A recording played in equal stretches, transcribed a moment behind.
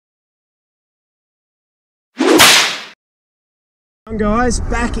Guys,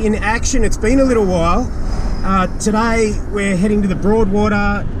 back in action. It's been a little while. Today we're heading to the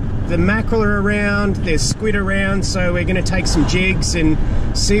Broadwater. The mackerel are around, there's squid around, so we're going to take some jigs and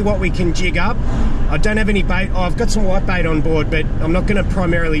see what we can jig up. I don't have any bait. Oh, I've got some white bait on board, but I'm not going to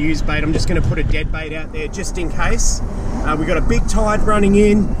primarily use bait. I'm just going to put a dead bait out there just in case. We've got a big tide running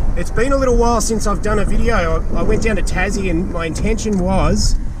in. It's been a little while since I've done a video. I went down to Tassie and my intention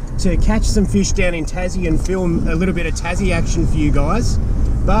was to catch some fish down in Tassie and film a little bit of Tassie action for you guys,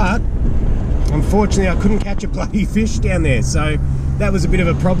 but unfortunately I couldn't catch a bloody fish down there, so that was a bit of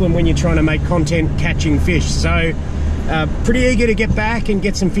a problem when you're trying to make content catching fish. So pretty eager to get back and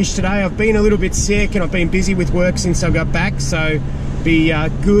get some fish today. I've been a little bit sick and I've been busy with work since I got back, so be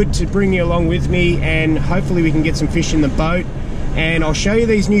good to bring you along with me and hopefully we can get some fish in the boat. And I'll show you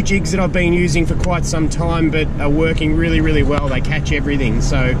these new jigs that I've been using for quite some time but are working really well. They catch everything,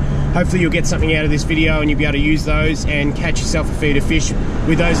 so hopefully you'll get something out of this video and you'll be able to use those and catch yourself a feed of fish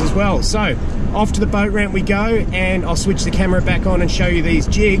with those as well. So off to the boat ramp we go, and I'll switch the camera back on and show you these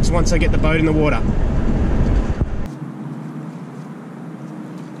jigs once I get the boat in the water.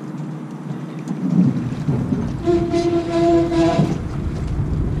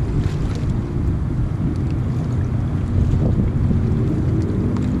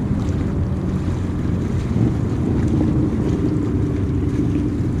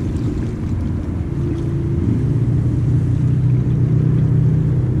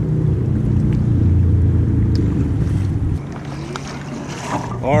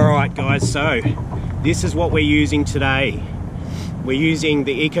 Alright guys, so this is what we're using today. We're using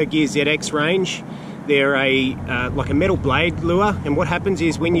the Ecogear ZX range. They're like a metal blade lure, and what happens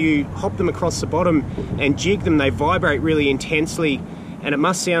is when you hop them across the bottom and jig them, they vibrate really intensely, and it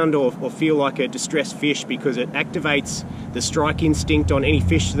must sound or feel like a distressed fish because it activates the strike instinct on any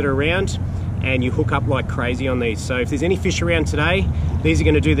fish that are around, and you hook up like crazy on these. So if there's any fish around today, these are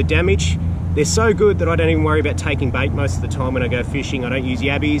going to do the damage. They're so good that I don't even worry about taking bait most of the time when I go fishing. I don't use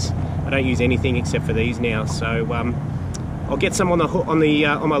Yabbies. I don't use anything except for these now. So I'll get some on the hook, on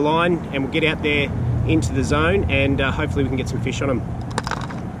my line, and we'll get out there into the zone, and hopefully we can get some fish on them.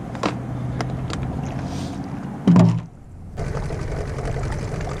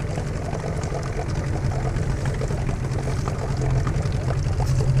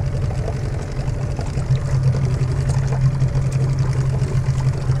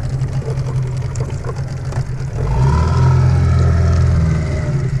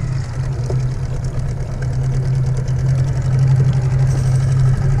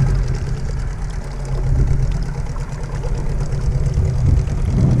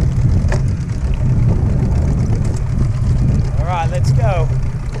 Let's go.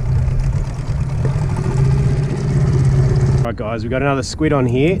 Alright guys, we've got another squid on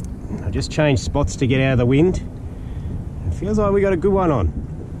here. I just changed spots to get out of the wind. It feels like we got a good one on.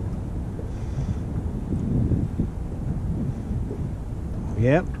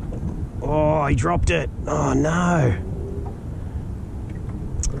 Yep. Oh, he dropped it. Oh no.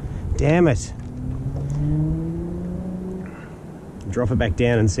 Damn it. Drop it back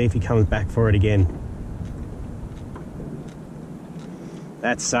down and see if he comes back for it again.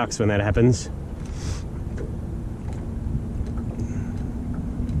 That sucks when that happens.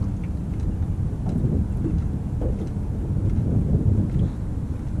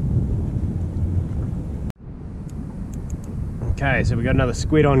 Okay, so we got another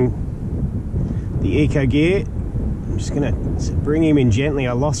squid on the Ecogear. I'm just gonna bring him in gently.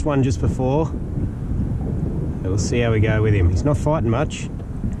 I lost one just before. So we'll see how we go with him. He's not fighting much.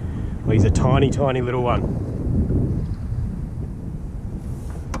 Well, he's a tiny little one.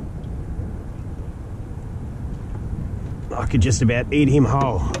 I could just about eat him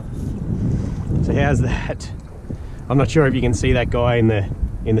whole. So how's that? I'm not sure if you can see that guy in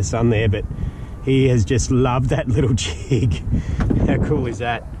the sun there, but he has just loved that little jig. How cool is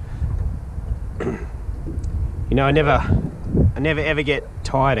that? You know, I never ever get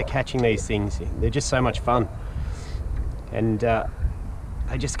tired of catching these things. They're just so much fun, and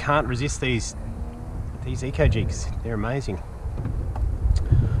I just can't resist these eco jigs. They're amazing.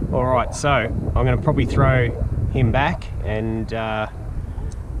 All right, so I'm going to probably throw him back, and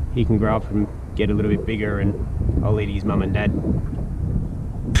he can grow up and get a little bit bigger, and I'll eat his mum and dad.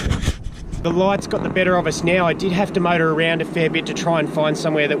 The lights got the better of us now. I did have to motor around a fair bit to try and find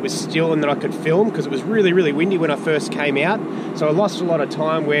somewhere that was still and that I could film, because it was really windy when I first came out. So I lost a lot of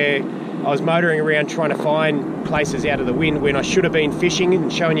time where I was motoring around trying to find places out of the wind when I should have been fishing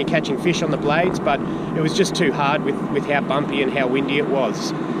and showing you catching fish on the blades, but it was just too hard with how bumpy and how windy it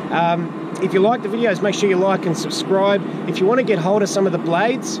was. If you like the videos, make sure you like and subscribe. If you want to get hold of some of the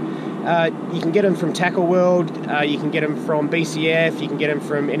blades, You can get them from Tackle World, you can get them from BCF, you can get them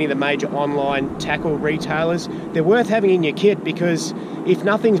from any of the major online tackle retailers. They're worth having in your kit because if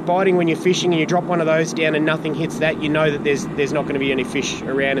nothing's biting when you're fishing and you drop one of those down and nothing hits that, you know that there's not going to be any fish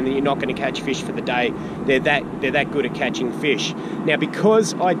around and that you're not going to catch fish for the day. They're that good at catching fish. Now,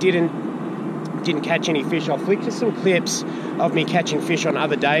 because I didn't catch any fish, I'll flick to some clips of me catching fish on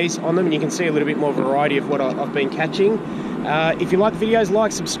other days on them, and you can see a little bit more variety of what I've been catching. If you like the videos,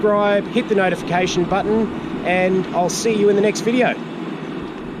 like, subscribe, hit the notification button, and I'll see you in the next video.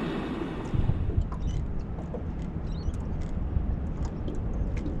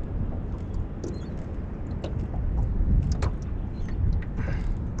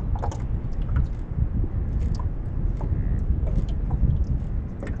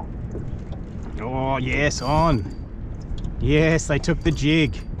 Oh yes, on. Yes, they took the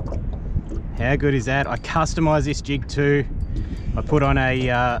jig. How good is that? I customized this jig too. I put on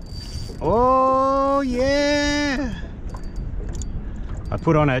a oh yeah, I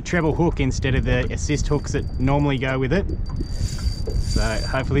put on a treble hook instead of the assist hooks that normally go with it. So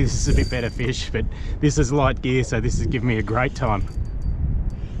hopefully this is a bit better fish, but this is light gear, so this is giving me a great time.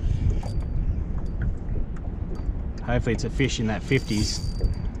 Hopefully it's a fish in that 50s.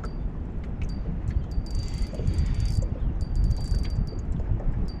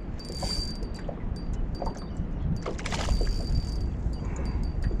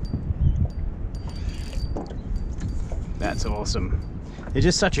 That's awesome. They're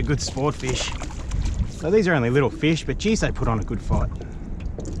just such a good sport fish. So these are only little fish, but geez, they put on a good fight.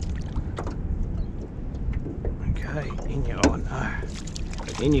 Okay, in you, oh no.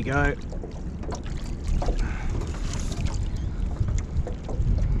 In you go.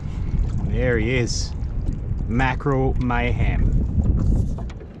 There he is. Mackerel mayhem.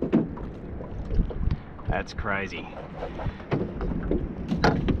 That's crazy.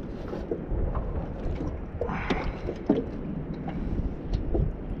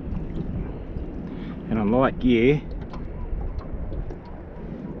 And on light gear,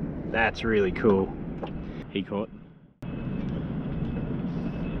 that's really cool. He caught.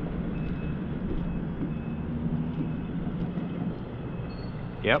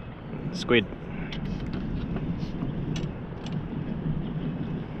 Yep, squid.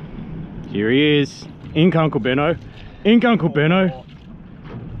 Here he is. Ink Uncle Benno. Ink Uncle Benno.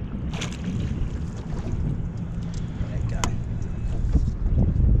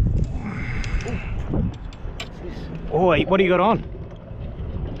 Oh, what do you got on?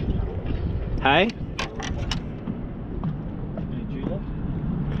 Hey?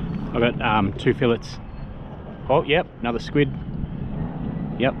 I got 2 fillets. Oh, yep, another squid.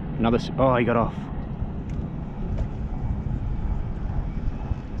 Yep, another. Oh, he got off.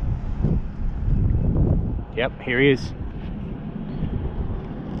 Yep, here he is.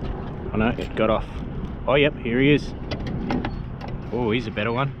 Oh no, it got off. Oh, yep, here he is. Oh, he's a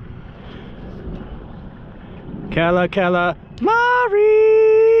better one. Calamari!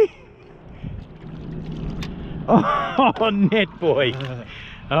 Oh, net boy.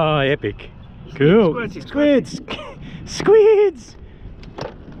 Oh, epic. Cool. Squids. Squids.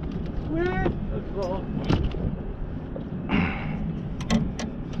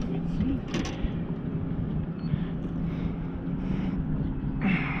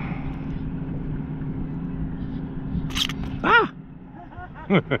 Ah!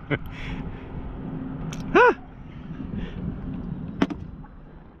 Ah!